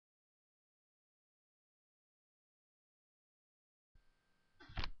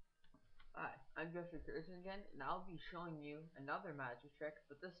I'm Jeffrey Pearson again, and I'll be showing you another magic trick,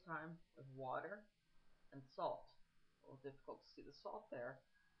 but this time with water and salt. A little difficult to see the salt there,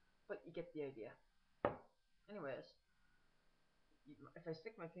 but you get the idea. Anyways, if I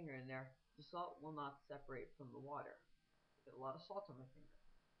stick my finger in there, the salt will not separate from the water. I get a lot of salt on my finger.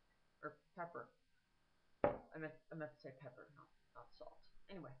 Or pepper. I meant to say pepper, not salt.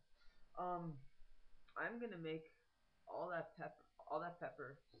 Anyway, um, I'm gonna make all that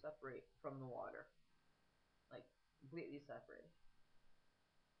pepper separate from the water, like completely separate.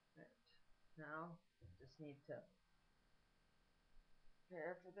 Right. Now, just need to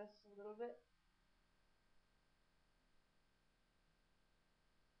prepare for this a little bit.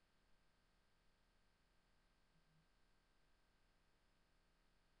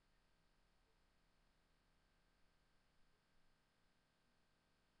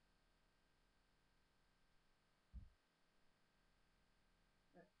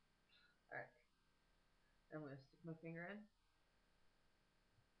 Alright, I'm gonna stick my finger in.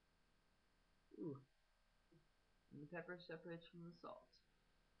 Ooh, and the pepper separates from the salt.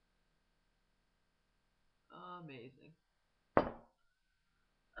 Amazing.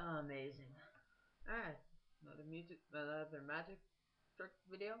 Amazing. Alright, another magic trick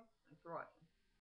video. Thanks for watching.